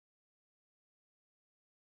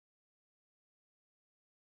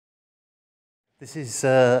This is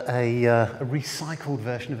a recycled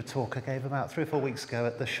version of a talk I gave about 3 or 4 weeks ago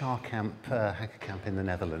at the OSHCamp HackerCamp in the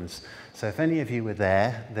Netherlands. So if any of you were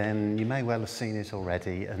there, then you may well have seen it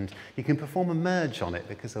already, and you can perform a merge on it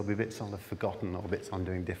because there'll be bits I'll have forgotten or bits I'm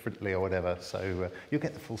doing differently or whatever, so you'll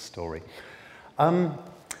get the full story.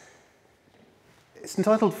 It's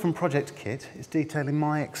entitled From Project Kit. It's detailing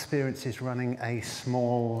my experiences running a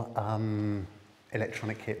small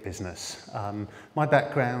electronic kit business. My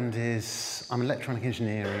background is I'm an electronic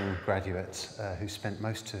engineering graduate who spent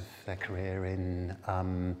most of their career in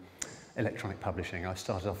electronic publishing. I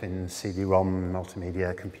started off in CD-ROM,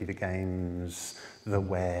 multimedia, computer games, the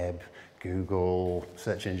web, Google,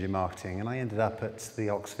 search engine marketing, and I ended up at the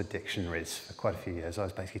Oxford dictionaries for quite a few years. I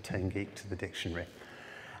was basically team geek to the dictionary.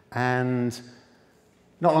 And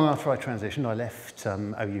not long after I transitioned, I left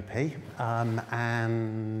OUP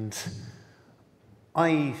and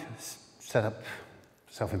I set up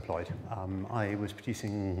self-employed. I was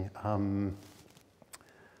producing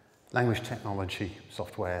language technology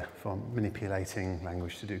software for manipulating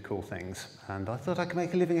language to do cool things. And I thought I could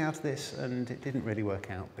make a living out of this, and it didn't really work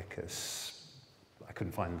out because I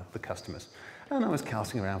couldn't find the customers. And I was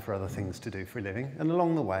casting around for other things to do for a living. And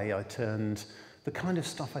along the way, I turned the kind of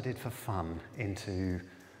stuff I did for fun into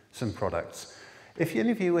some products. If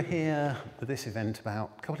any of you were here at this event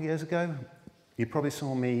about a couple of years ago, you probably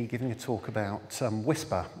saw me giving a talk about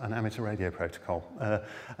Whisper, an amateur radio protocol.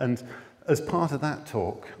 And as part of that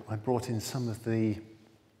talk, I brought in some of the,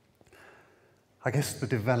 I guess, the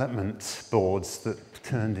development boards that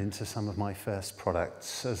turned into some of my first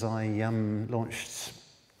products as I launched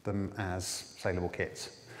them as saleable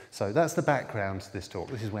kits. So that's the background to this talk.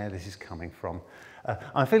 This is where this is coming from.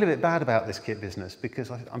 I feel a bit bad about this kit business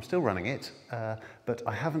because I'm still running it, but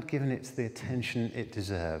I haven't given it the attention it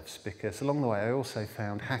deserves, because along the way I also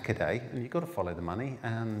found Hackaday, and you've got to follow the money,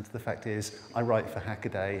 and the fact is I write for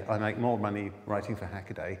Hackaday, I make more money writing for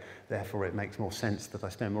Hackaday, therefore it makes more sense that I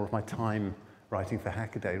spend more of my time writing for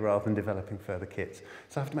Hackaday rather than developing further kits.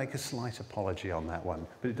 So I have to make a slight apology on that one,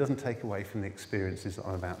 but it doesn't take away from the experiences that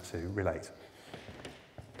I'm about to relate.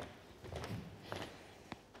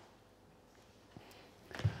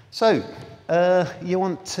 So, you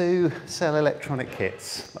want to sell electronic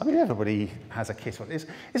kits. I mean, everybody has a kit.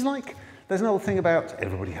 It's like, there's an old thing about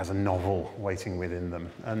everybody has a novel waiting within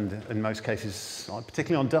them. And in most cases,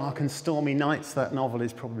 particularly on dark and stormy nights, that novel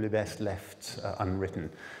is probably best left unwritten.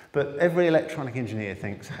 But every electronic engineer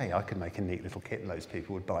thinks, hey, I could make a neat little kit, and loads of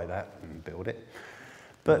people would buy that and build it.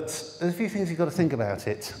 But there's a few things you've got to think about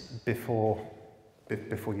it before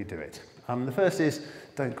you do it. The first is,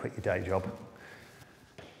 don't quit your day job.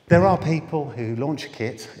 There are people who launch a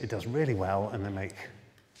kit, it does really well, and they make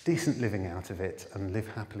decent living out of it and live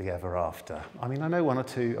happily ever after. I mean, I know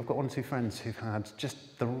I've got one or two friends who've had just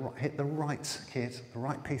hit the right kit, the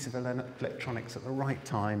right piece of electronics at the right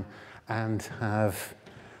time, and have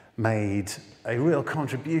made a real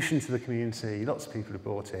contribution to the community. Lots of people have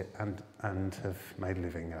bought it and have made a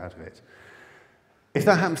living out of it. If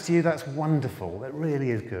that happens to you, that's wonderful. That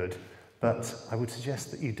really is good. But I would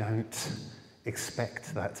suggest that you don't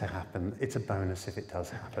expect that to happen. It's a bonus if it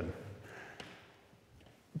does happen.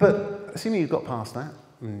 But assuming you've got past that,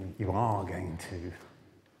 and you are going to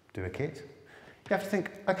do a kit, you have to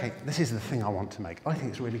think, okay, this is the thing I want to make. I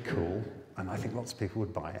think it's really cool, and I think lots of people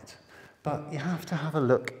would buy it. But you have to have a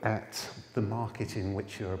look at the market in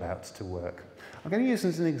which you're about to work. I'm going to use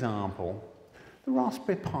as an example the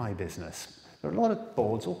Raspberry Pi business. There are a lot of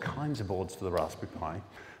boards, all kinds of boards for the Raspberry Pi.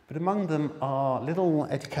 But among them are little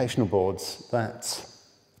educational boards that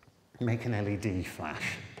make an LED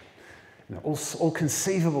flash. You know, all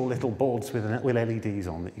conceivable little boards with LEDs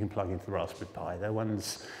on that you can plug into the Raspberry Pi. There are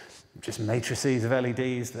ones just matrices of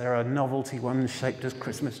LEDs. There are novelty ones shaped as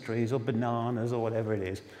Christmas trees or bananas or whatever it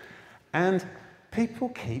is. And people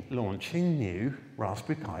keep launching new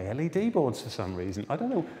Raspberry Pi LED boards for some reason. I don't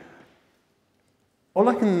know. All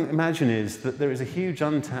I can imagine is that there is a huge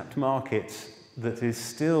untapped market that is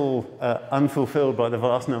still unfulfilled by the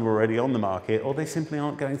vast number already on the market, or they simply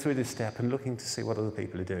aren't going through this step and looking to see what other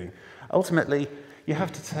people are doing. Ultimately, you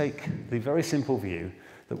have to take the very simple view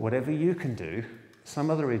that whatever you can do, some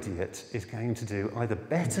other idiot is going to do either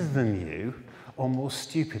better than you or more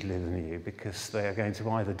stupidly than you, because they are going to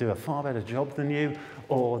either do a far better job than you,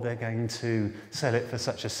 or they're going to sell it for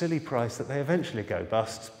such a silly price that they eventually go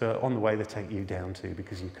bust, but on the way they take you down too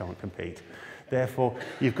because you can't compete. Therefore,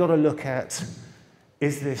 you've got to look at,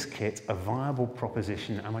 is this kit a viable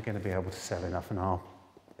proposition? Am I going to be able to sell enough? And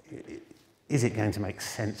is it going to make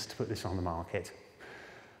sense to put this on the market?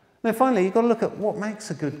 Now, finally, you've got to look at what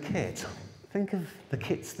makes a good kit. Think of the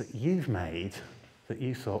kits that you've made that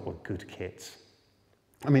you thought were good kits.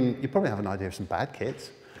 I mean, you probably have an idea of some bad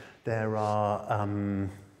kits. There are,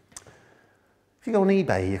 if you go on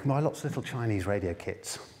eBay, you can buy lots of little Chinese radio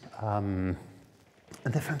kits. And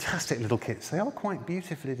they're fantastic little kits. They are quite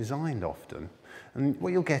beautifully designed often. And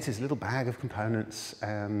what you'll get is a little bag of components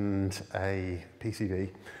and a PCB.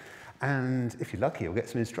 And if you're lucky, you'll get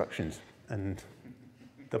some instructions. And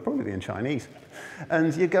they'll probably be in Chinese.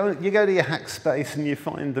 And you go to your hack space and you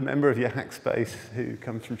find the member of your hack space who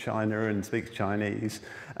comes from China and speaks Chinese.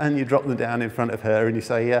 And you drop them down in front of her and you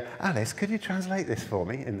say, Alice, could you translate this for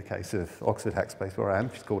me? In the case of Oxford Hackspace, where I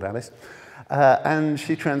am, she's called Alice. And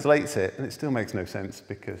she translates it, and it still makes no sense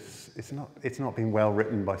because it's not been well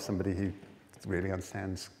written by somebody who really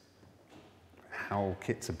understands how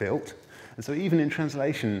kits are built. And so even in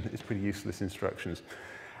translation, it's pretty useless instructions.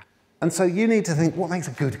 And so you need to think, what makes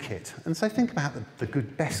a good kit? And so think about the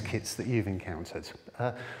good, best kits that you've encountered.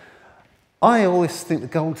 I always think the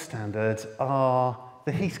gold standard are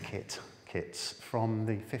the Heathkit kits from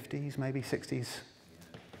the 50s, maybe 60s,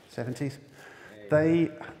 70s.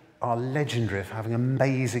 They are legendary for having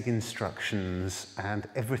amazing instructions and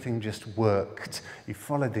everything just worked. You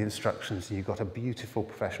followed the instructions and you got a beautiful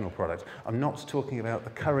professional product. I'm not talking about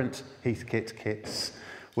the current Heathkit kits,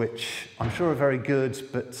 which I'm sure are very good,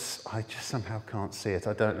 but I just somehow can't see it.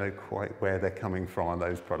 I don't know quite where they're coming from on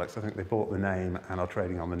those products. I think they bought the name and are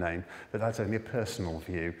trading on the name, but that's only a personal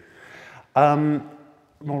view.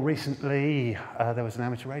 More recently, there was an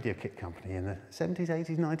amateur radio kit company in the 70s,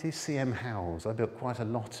 80s, 90s, CM Howes. I built quite a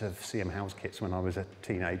lot of CM Howes kits when I was a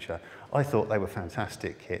teenager. I thought they were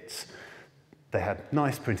fantastic kits. They had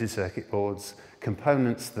nice printed circuit boards,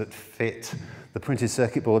 components that fit. The printed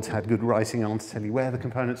circuit boards had good writing on to tell you where the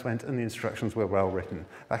components went, and the instructions were well written.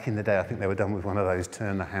 Back in the day, I think they were done with one of those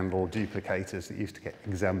turn-the-handle duplicators that you used to get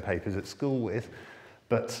exam papers at school with.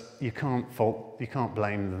 But you can't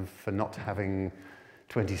blame them for not having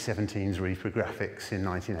 2017's reprographics in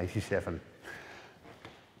 1987.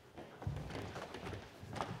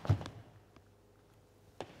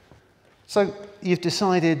 So you've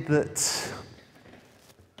decided that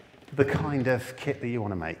the kind of kit that you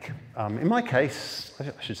want to make. In my case,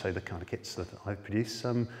 I should say the kind of kits that I've produced,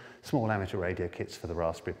 some small amateur radio kits for the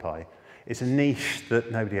Raspberry Pi. It's a niche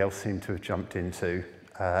that nobody else seemed to have jumped into,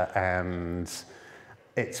 and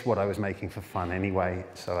it's what I was making for fun anyway,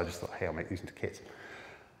 so I just thought, hey, I'll make these into kits.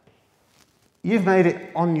 You've made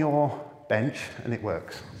it on your bench and it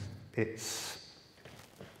works. It's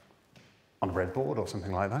on a breadboard or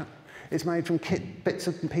something like that. It's made from bits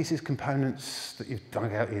and pieces, components that you've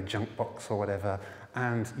dug out of your junk box or whatever,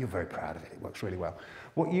 and you're very proud of it. It works really well.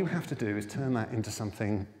 What you have to do is turn that into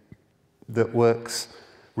something that works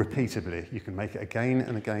repeatedly. You can make it again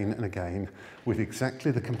and again and again with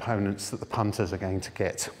exactly the components that the punters are going to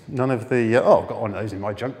get. None of the, oh, I've got one of those in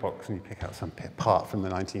my junk box, and you pick out some part from the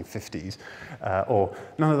 1950s. Or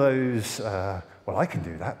none of those, well, I can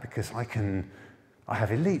do that because I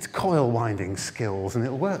have elite coil winding skills and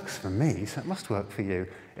it works for me, so it must work for you.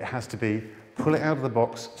 It has to be, pull it out of the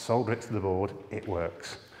box, solder it to the board, it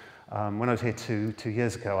works. When I was here two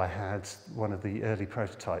years ago, I had one of the early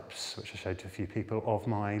prototypes, which I showed to a few people, of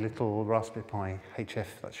my little Raspberry Pi HF,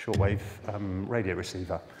 that's shortwave radio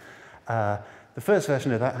receiver. The first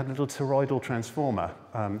version of that had a little toroidal transformer.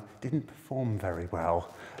 Didn't perform very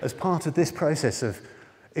well. As part of this process of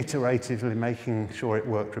iteratively making sure it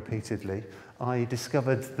worked repeatedly, I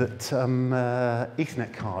discovered that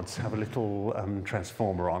Ethernet cards have a little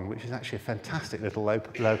transformer on, which is actually a fantastic little low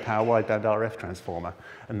power wideband RF transformer.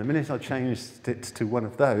 And the minute I changed it to one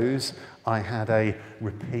of those, I had a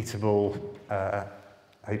repeatable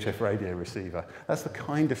HF radio receiver. That's the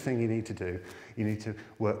kind of thing you need to do. You need to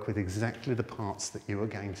work with exactly the parts that you are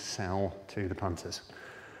going to sell to the punters.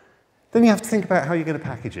 Then you have to think about how you're going to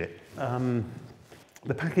package it.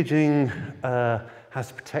 The packaging has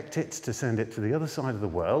to protect it to send it to the other side of the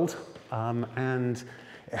world, and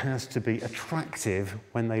it has to be attractive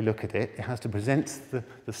when they look at it. It has to present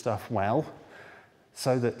the stuff well,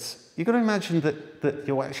 so that you've got to imagine that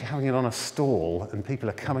you're actually having it on a stall and people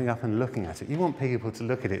are coming up and looking at it. You want people to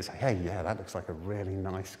look at it and say, hey, yeah, that looks like a really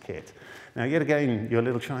nice kit. Now, yet again, your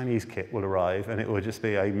little Chinese kit will arrive and it will just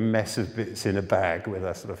be a mess of bits in a bag with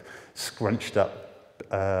a sort of scrunched up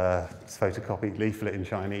photocopied leaflet in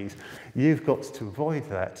Chinese. You've got to avoid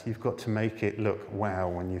that. You've got to make it look wow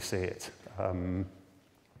when you see it.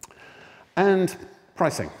 And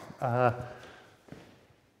pricing.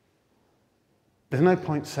 There's no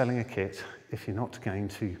point selling a kit if you're not going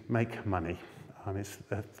to make money. It's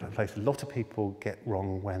a place a lot of people get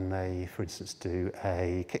wrong when they, for instance, do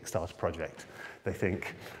a Kickstarter project. They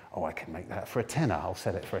think, oh, I can make that for a tenner, I'll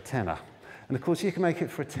sell it for a tenner. And of course you can make it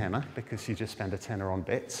for a tenner because you just spend a tenner on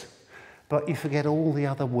bits, but you forget all the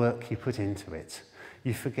other work you put into it.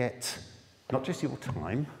 You forget not just your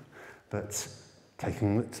time, but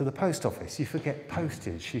taking it to the post office. You forget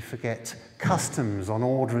postage, you forget customs on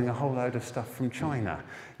ordering a whole load of stuff from China.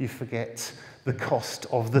 You forget the cost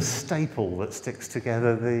of the staple that sticks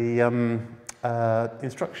together the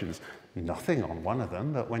instructions. Nothing on one of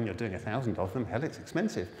them, but when you're doing 1,000 of them, hell, it's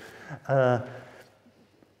expensive.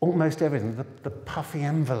 Almost everything, the puffy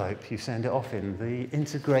envelope you send it off in, the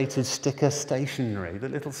integrated sticker stationery, the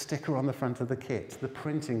little sticker on the front of the kit, the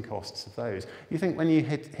printing costs of those. You think when you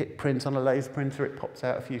hit print on a laser printer, it pops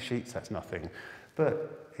out a few sheets, that's nothing.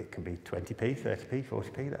 But it can be 20p, 30p,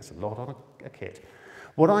 40p, that's a lot on a kit.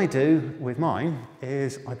 What I do with mine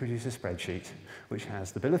is I produce a spreadsheet which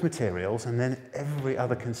has the bill of materials and then every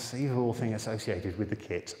other conceivable thing associated with the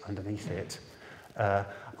kit underneath it.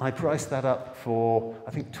 I price that up for,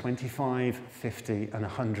 I think, 25, 50 and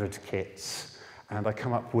 100 kits, and I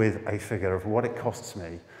come up with a figure of what it costs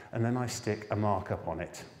me, and then I stick a markup on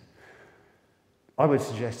it. I would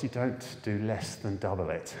suggest you don't do less than double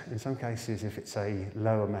it. In some cases, if it's a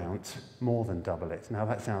low amount, more than double it. Now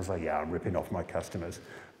that sounds like, yeah, I'm ripping off my customers.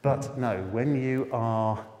 But no, when you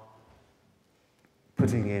are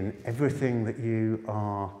putting in everything that you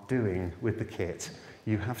are doing with the kit,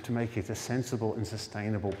 you have to make it a sensible and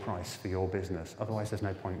sustainable price for your business. Otherwise, there's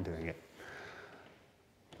no point in doing it.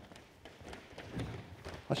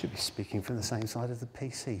 I should be speaking from the same side of the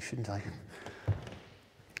PC, shouldn't I?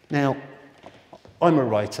 Now, I'm a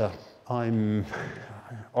writer. I'm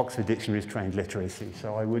Oxford Dictionaries trained literacy,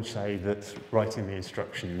 so I would say that writing the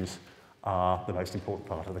instructions are the most important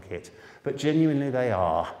part of the kit. But genuinely, they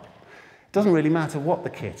are. It doesn't really matter what the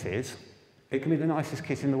kit is. It can be the nicest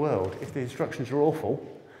kit in the world. If the instructions are awful,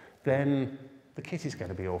 then the kit is going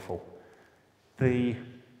to be awful. The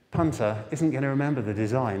punter isn't going to remember the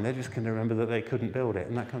design. They're just going to remember that they couldn't build it,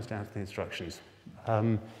 and that comes down to the instructions.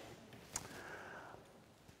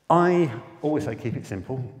 I always say keep it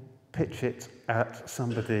simple. Pitch it at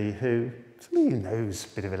somebody who knows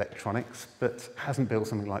a bit of electronics, but hasn't built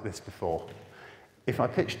something like this before. If I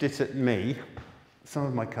pitched it at me, some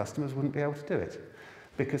of my customers wouldn't be able to do it,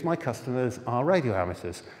 because my customers are radio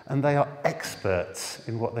amateurs and they are experts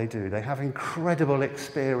in what they do. They have incredible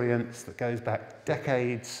experience that goes back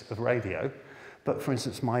decades of radio, but for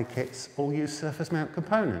instance, my kits all use surface mount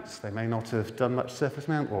components. They may not have done much surface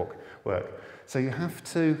mount work. So you have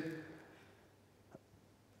to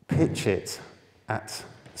pitch it at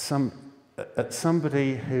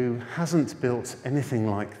somebody who hasn't built anything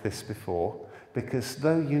like this before, because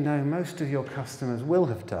though you know most of your customers will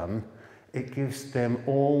have done, it gives them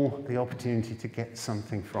all the opportunity to get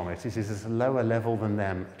something from it. It is at a lower level than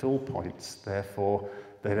them at all points, therefore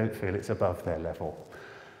they don't feel it's above their level.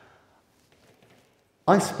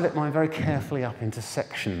 I split mine very carefully up into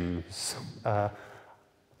sections.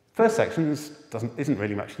 First section isn't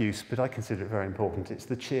really much use, but I consider it very important. It's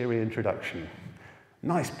the cheery introduction.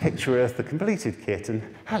 Nice picture of the completed kit, and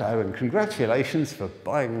hello and congratulations for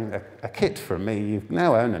buying a kit from me. You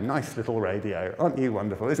now own a nice little radio. Aren't you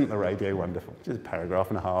wonderful? Isn't the radio wonderful? Just a paragraph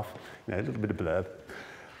and a half, a little bit of blurb.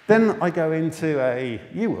 Then I go into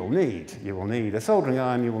you will need a soldering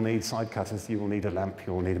iron, you will need side cutters, you will need a lamp,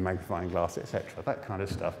 you will need a magnifying glass, etc. That kind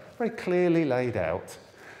of stuff, very clearly laid out.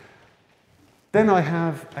 Then I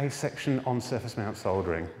have a section on surface mount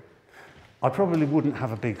soldering. I probably wouldn't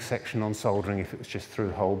have a big section on soldering if it was just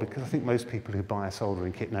through hole, because I think most people who buy a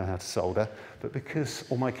soldering kit know how to solder. But because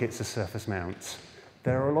all my kits are surface mounts,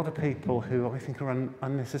 there are a lot of people who I think are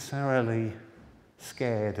unnecessarily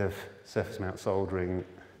scared of surface mount soldering.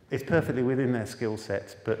 It's perfectly within their skill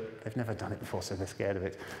set, but they've never done it before, so they're scared of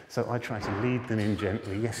it. So I try to lead them in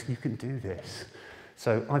gently. Yes, you can do this.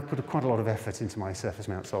 So I've put quite a lot of effort into my surface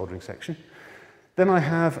mount soldering section. Then I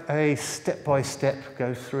have a step-by-step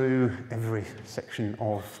go through every section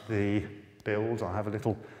of the build. I have a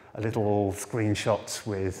little screenshots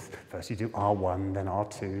with, first you do R1, then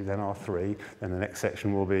R2, then R3, then the next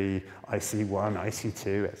section will be IC1,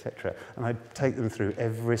 IC2, etc. And I take them through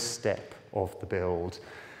every step of the build.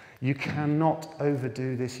 You cannot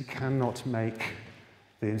overdo this, you cannot make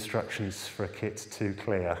the instructions for a kit too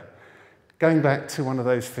clear. Going back to one of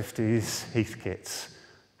those 50s Heath kits,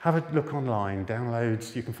 have a look online,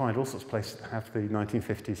 downloads, you can find all sorts of places that have the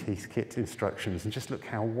 1950s Heath kit instructions, and just look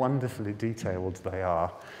how wonderfully detailed they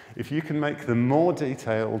are. If you can make them more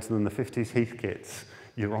detailed than the 50s Heath kits,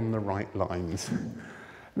 you're on the right lines.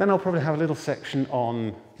 Then I'll probably have a little section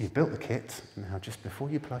on, you've built the kit, now just before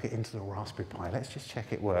you plug it into the Raspberry Pi, let's just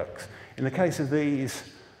check it works. In the case of these,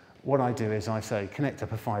 what I do is I say, connect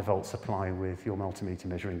up a 5-volt supply with your multimeter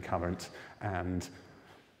measuring current, and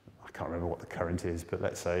I can't remember what the current is, but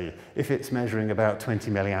let's say if it's measuring about 20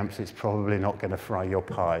 milliamps, it's probably not going to fry your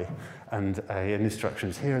Pi. And an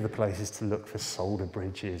instructions, here are the places to look for solder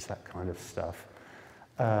bridges, that kind of stuff.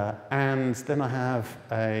 And then I have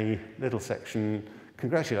a little section,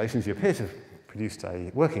 congratulations, you appear to have produced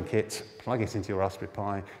a working kit, plug it into your Raspberry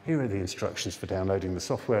Pi. Here are the instructions for downloading the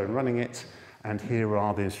software and running it, and here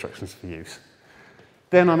are the instructions for use.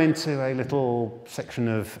 Then I'm into a little section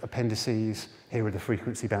of appendices. Here are the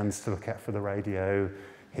frequency bands to look at for the radio.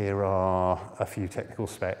 Here are a few technical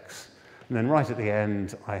specs. And then right at the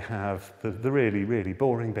end, I have the really, really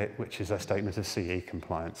boring bit, which is a statement of CE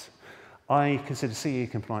compliance. I consider CE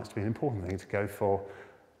compliance to be an important thing to go for,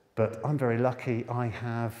 but I'm very lucky. I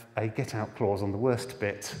have a get out clause on the worst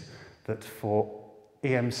bit that for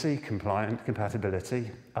EMC compliant compatibility,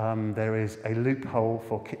 there is a loophole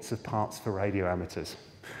for kits of parts for radio amateurs.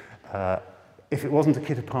 If it wasn't a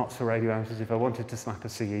kit of parts for radio amateurs, if I wanted to slap a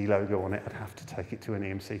CE logo on it, I'd have to take it to an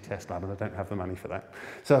EMC test lab, and I don't have the money for that.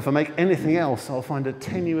 So if I make anything else, I'll find a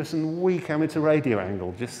tenuous and weak amateur radio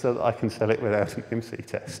angle just so that I can sell it without an EMC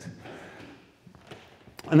test.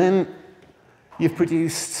 And then you've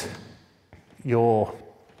produced your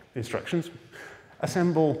instructions.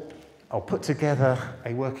 Assemble, I'll put together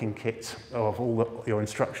a working kit of all your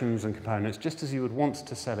instructions and components just as you would want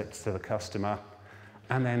to sell it to the customer,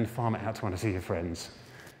 and then farm it out to one or two of your friends.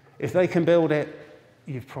 If they can build it,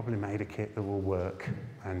 you've probably made a kit that will work,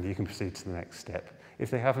 and you can proceed to the next step.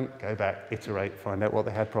 If they haven't, go back, iterate, find out what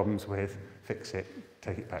they had problems with, fix it,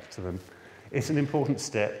 take it back to them. It's an important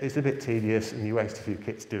step. It's a bit tedious, and you waste a few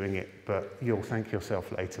kits doing it, but you'll thank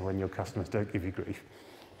yourself later when your customers don't give you grief.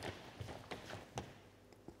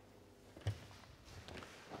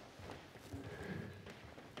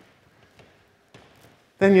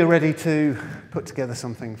 Then you're ready to put together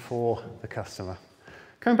something for the customer.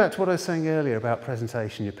 Coming back to what I was saying earlier about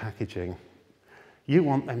presentation, your packaging, you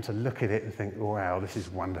want them to look at it and think, wow, this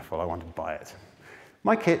is wonderful, I want to buy it.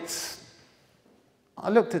 My kits,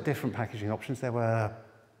 I looked at different packaging options. There were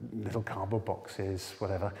little cardboard boxes,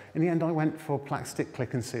 whatever. In the end, I went for plastic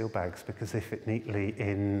click and seal bags because they fit neatly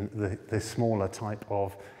in the smaller type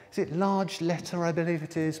of, is it large letter, I believe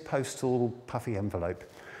it is, postal puffy envelope.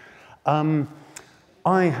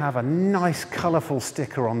 I have a nice colourful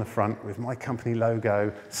sticker on the front with my company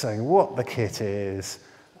logo saying what the kit is.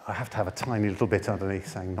 I have to have a tiny little bit underneath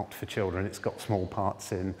saying not for children, it's got small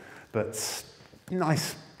parts in, but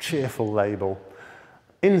nice cheerful label.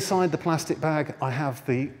 Inside the plastic bag, I have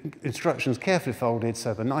the instructions carefully folded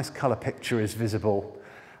so the nice colour picture is visible.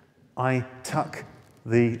 I tuck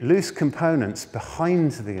the loose components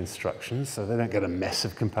behind the instructions so they don't get a mess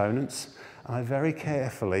of components. And I very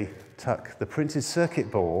carefully tuck the printed circuit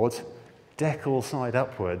board, decal side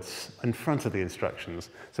upwards, in front of the instructions.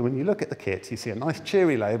 So when you look at the kit, you see a nice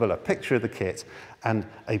cheery label, a picture of the kit, and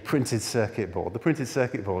a printed circuit board. The printed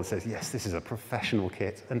circuit board says, yes, this is a professional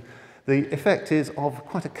kit. And the effect is of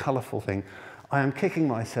quite a colourful thing. I am kicking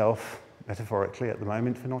myself, metaphorically at the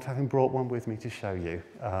moment, for not having brought one with me to show you.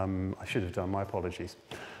 I should have done, my apologies.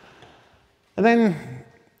 And then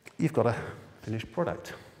you've got a finished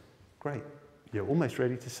product. Great, you're almost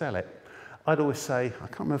ready to sell it. I'd always say, I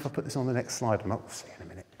can't remember if I put this on the next slide or not, we'll see in a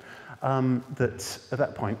minute, that at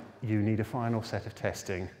that point you need a final set of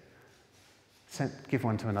testing. Give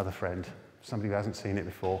one to another friend, somebody who hasn't seen it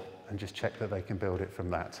before, and just check that they can build it from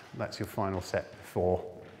that. That's your final set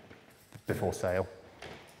before sale.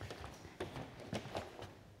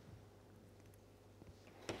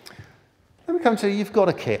 Then we come to, you've got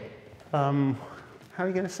a kit. How are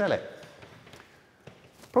you going to sell it?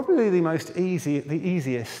 Probably the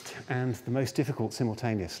easiest and the most difficult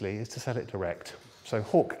simultaneously is to sell it direct. So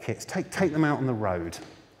hawk kits, take them out on the road.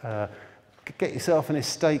 Get yourself an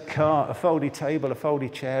estate car, a foldy table, a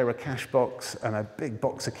foldy chair, a cash box, and a big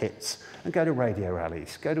box of kits, and go to radio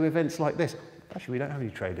rallies, go to events like this. Actually, we don't have any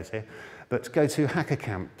traders here, but go to hacker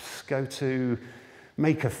camps, go to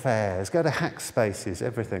maker fairs, go to hack spaces,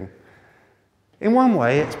 everything. In one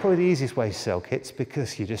way, it's probably the easiest way to sell kits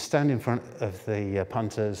because you just stand in front of the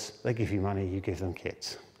punters, they give you money, you give them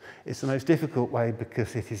kits. It's the most difficult way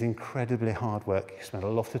because it is incredibly hard work. You spend a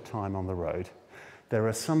lot of time on the road. There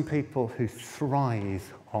are some people who thrive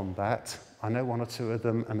on that. I know one or two of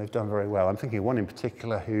them, and they've done very well. I'm thinking of one in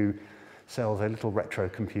particular who sells a little retro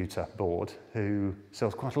computer board, who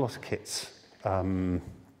sells quite a lot of kits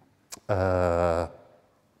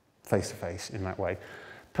face-to-face in that way.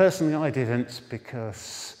 Personally, I didn't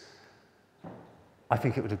because I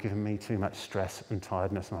think it would have given me too much stress and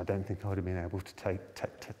tiredness, and I don't think I would have been able to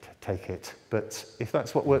take it. But if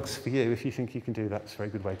that's what works for you, if you think you can do that, it's a very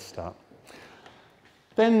good way to start.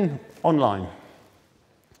 Then online.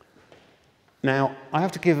 Now, I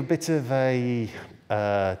have to give a bit of a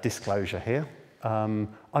disclosure here.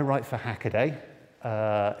 I write for Hackaday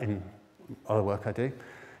in other work I do.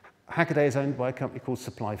 Hackaday is owned by a company called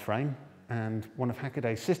Supplyframe, and one of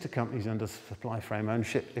Hackaday's sister companies under Supplyframe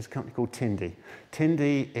ownership is a company called Tindy.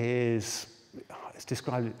 Tindy is, it's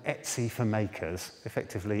described as Etsy for makers.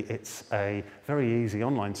 Effectively, it's a very easy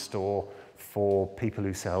online store for people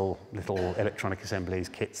who sell little electronic assemblies,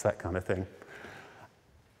 kits, that kind of thing.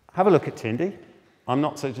 Have a look at Tindy. I'm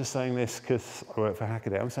not just saying this because I work for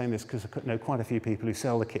Hackaday. I'm saying this because I know quite a few people who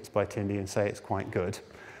sell the kits by Tindy and say it's quite good.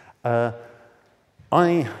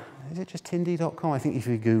 Is it just Tindy.com? I think if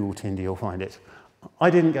you Google Tindy, you'll find it. I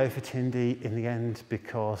didn't go for Tindy in the end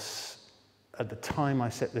because at the time I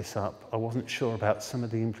set this up, I wasn't sure about some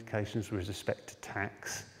of the implications with respect to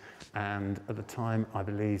tax. And at the time, I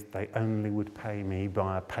believed they only would pay me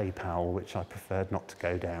via PayPal, which I preferred not to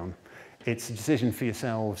go down. It's a decision for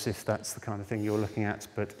yourselves if that's the kind of thing you're looking at,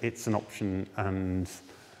 but it's an option, and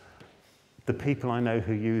the people I know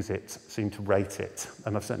who use it seem to rate it.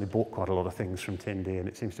 And I've certainly bought quite a lot of things from Tindy, and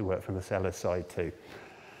it seems to work from the seller's side too.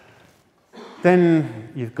 Then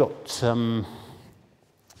you've got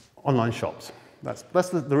online shops. That's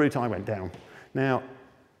the route I went down. Now,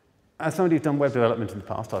 as somebody who's done web development in the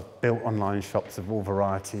past, I've built online shops of all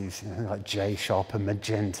varieties, you know, like JShop and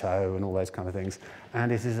Magento and all those kind of things.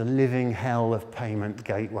 And it is a living hell of payment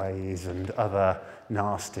gateways and other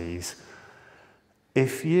nasties.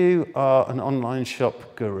 If you are an online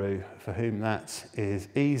shop guru for whom that is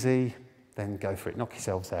easy, then go for it, knock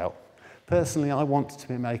yourselves out. Personally, I want to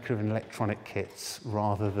be a maker of electronic kits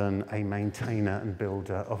rather than a maintainer and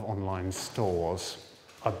builder of online stores.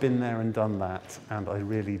 I've been there and done that, and I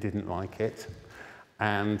really didn't like it.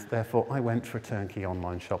 And therefore, I went for a turnkey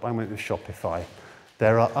online shop. I went with Shopify.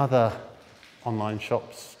 There are other online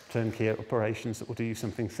shops, turnkey operations that will do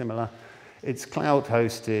something similar. It's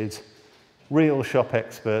cloud-hosted, real shop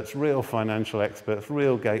experts, real financial experts,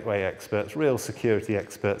 real gateway experts, real security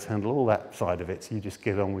experts handle all that side of it. So you just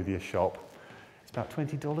get on with your shop. It's about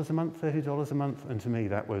 $20 a month, $30 a month, and to me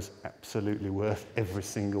that was absolutely worth every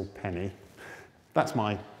single penny. That's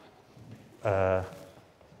my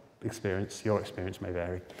experience. Your experience may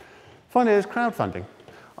vary. Finally, there's crowdfunding.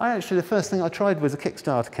 The first thing I tried was a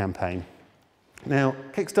Kickstarter campaign. Now,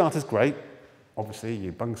 Kickstarter's great. Obviously,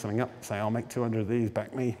 you bung something up, say, I'll make 200 of these,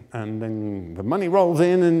 back me, and then the money rolls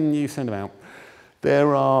in and you send them out.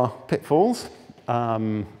 There are pitfalls.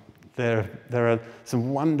 There are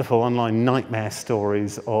some wonderful online nightmare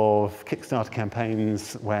stories of Kickstarter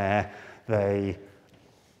campaigns where they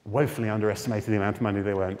woefully underestimated the amount of money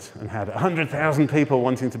they earned and had 100,000 people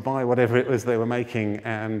wanting to buy whatever it was they were making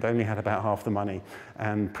and only had about half the money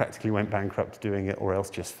and practically went bankrupt doing it or else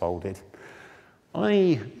just folded.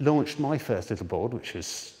 I launched my first little board, which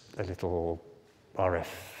is a little RF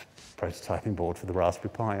prototyping board for the Raspberry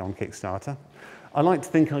Pi on Kickstarter. I like to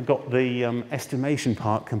think I got the estimation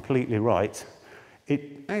part completely right. It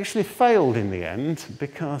actually failed in the end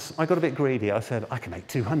because I got a bit greedy. I said, I can make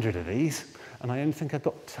 200 of these. And I only think I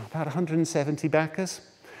got about 170 backers.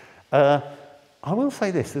 I will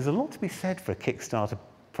say this, there's a lot to be said for a Kickstarter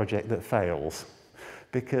project that fails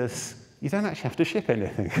because you don't actually have to ship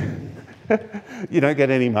anything. You don't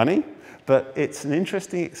get any money, but it's an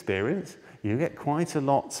interesting experience. You get quite a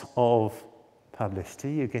lot of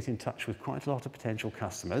publicity, you get in touch with quite a lot of potential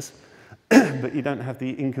customers, but you don't have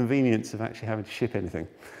the inconvenience of actually having to ship anything.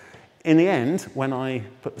 In the end, when I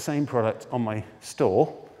put the same product on my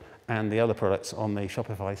store, and the other products on the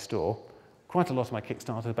Shopify store, quite a lot of my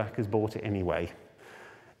Kickstarter backers bought it anyway.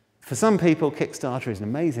 For some people, Kickstarter is an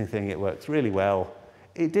amazing thing. It works really well.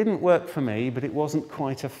 It didn't work for me, but it wasn't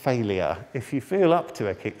quite a failure. If you feel up to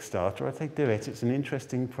a Kickstarter, I'd say do it. It's an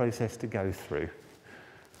interesting process to go through.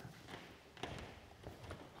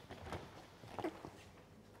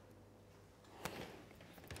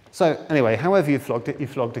 So anyway, however you flogged it, you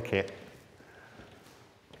flogged a kit.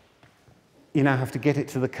 You now have to get it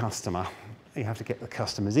to the customer. You have to get the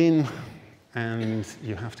customers in, and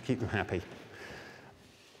you have to keep them happy.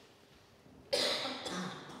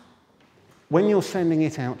 When you're sending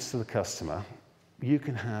it out to the customer, you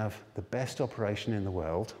can have the best operation in the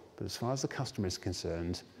world, but as far as the customer is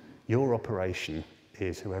concerned, your operation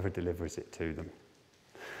is whoever delivers it to them.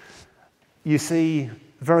 You see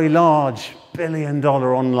very large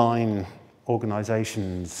billion-dollar online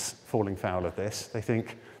organisations falling foul of this. They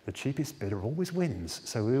think the cheapest bidder always wins,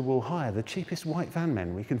 so we will hire the cheapest white van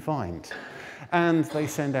men we can find. And they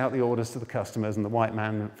send out the orders to the customers, and the white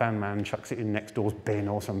van man chucks it in next door's bin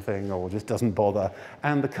or something, or just doesn't bother,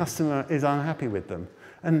 and the customer is unhappy with them.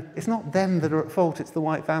 And it's not them that are at fault, it's the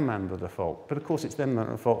white van man that are at fault. But of course it's them that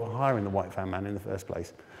are at fault for hiring the white van man in the first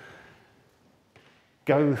place.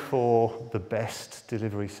 Go for the best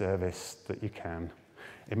delivery service that you can.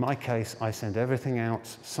 In my case, I send everything out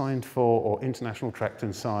signed for or international tracked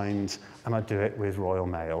and signed, and I do it with Royal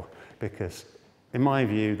Mail because, in my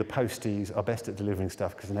view, the posties are best at delivering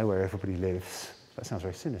stuff because they know where everybody lives. That sounds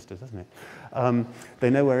very sinister, doesn't it? They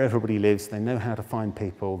know where everybody lives, they know how to find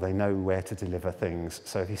people, they know where to deliver things.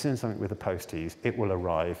 So if you send something with the posties, it will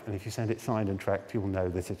arrive. And if you send it signed and tracked, you'll know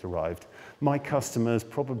that it arrived. My customers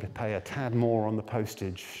probably pay a tad more on the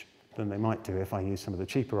postage than they might do if I use some of the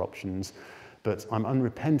cheaper options. But I'm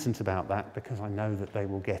unrepentant about that because I know that they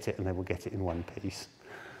will get it and they will get it in one piece.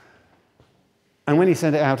 And when you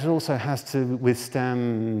send it out, it also has to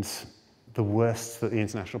withstand the worst that the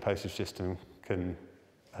international postage system can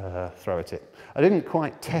throw at it. I didn't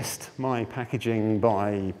quite test my packaging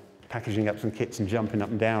by packaging up some kits and jumping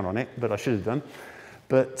up and down on it, but I should have done.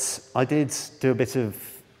 But I did do a bit of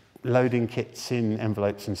loading kits in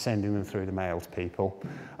envelopes and sending them through the mail to people.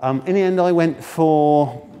 In the end, I went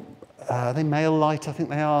for are they Mail Light? I think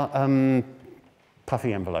they are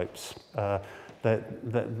puffy envelopes.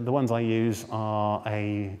 The ones I use are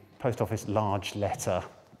a post office large letter.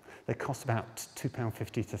 They cost about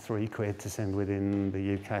 £2.50 to £3 to send within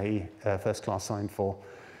the UK, first class signed for.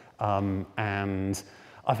 And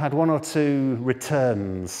I've had one or two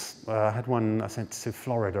returns. I had one I sent to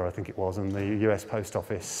Florida, I think it was, and the US Post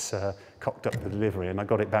Office cocked up the delivery, and I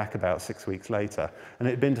got it back about 6 weeks later. And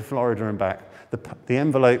it had been to Florida and back. The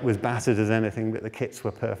envelope was battered as anything, but the kits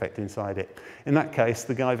were perfect inside it. In that case,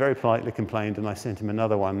 the guy very politely complained, and I sent him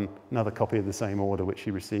another copy of the same order, which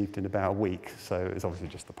he received in about a week. So it was obviously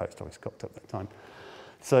just the post office cocked up that time.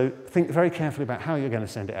 So think very carefully about how you're going to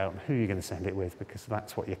send it out and who you're going to send it with, because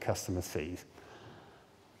that's what your customer sees.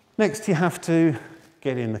 Next, you have to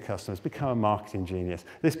get in the customers, become a marketing genius.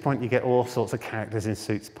 At this point, you get all sorts of characters in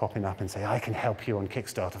suits popping up and say, I can help you on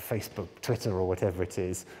Kickstarter, Facebook, Twitter, or whatever it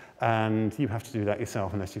is. And you have to do that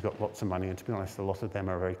yourself unless you've got lots of money. And to be honest, a lot of them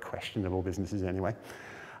are very questionable businesses anyway.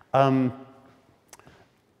 I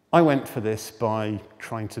went for this by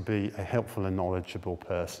trying to be a helpful and knowledgeable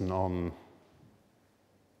person on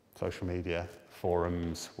social media,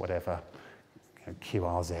 forums, whatever.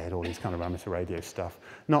 QRZ, all these kind of amateur radio stuff.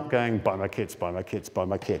 Not going, buy my kits, buy my kits, buy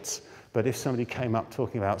my kits. But if somebody came up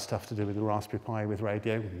talking about stuff to do with the Raspberry Pi with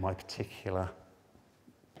radio, my particular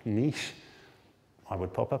niche, I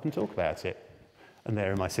would pop up and talk about it. And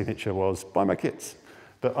there in my signature was, buy my kits.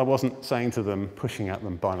 But I wasn't saying to them, pushing at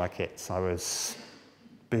them, buy my kits. I was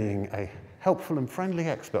being a helpful and friendly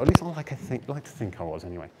expert. At least I like to think I was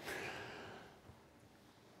anyway.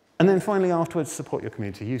 And then finally, afterwards, support your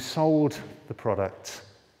community. You sold the product,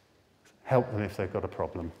 help them if they've got a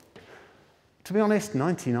problem. To be honest,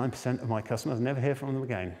 99% of my customers never hear from them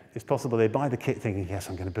again. It's possible they buy the kit thinking, yes,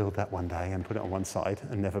 I'm going to build that one day and put it on one side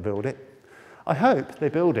and never build it. I hope they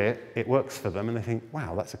build it, it works for them, and they think,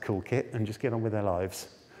 wow, that's a cool kit, and just get on with their lives.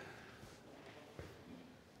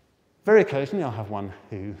 Very occasionally, I'll have one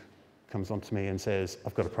who comes on to me and says,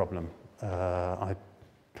 I've got a problem. I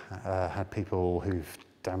had people who've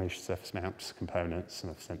damaged surface mount components,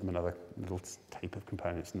 and I've sent them another little tape of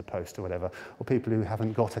components in the post or whatever, or people who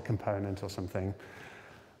haven't got a component or something.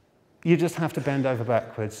 You just have to bend over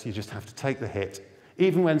backwards, you just have to take the hit.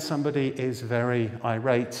 Even when somebody is very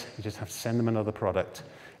irate, you just have to send them another product.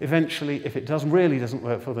 Eventually, if it really doesn't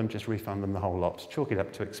work for them, just refund them the whole lot. Chalk it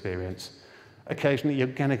up to experience. Occasionally, you're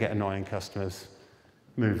going to get annoying customers.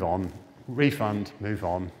 Move on. Refund, move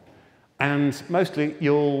on. And mostly,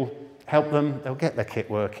 you'll help them, they'll get their kit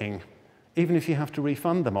working. Even if you have to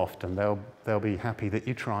refund them often, they'll be happy that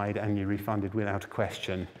you tried and you refunded without a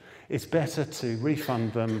question. It's better to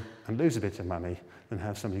refund them and lose a bit of money than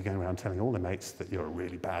have somebody going around telling all their mates that you're a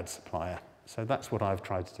really bad supplier. So that's what I've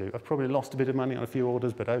tried to do. I've probably lost a bit of money on a few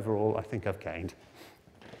orders, but overall, I think I've gained.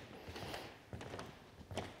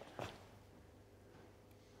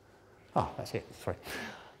 That's it, sorry.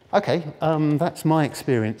 Okay, that's my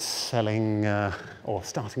experience selling or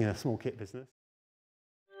starting a small kit business.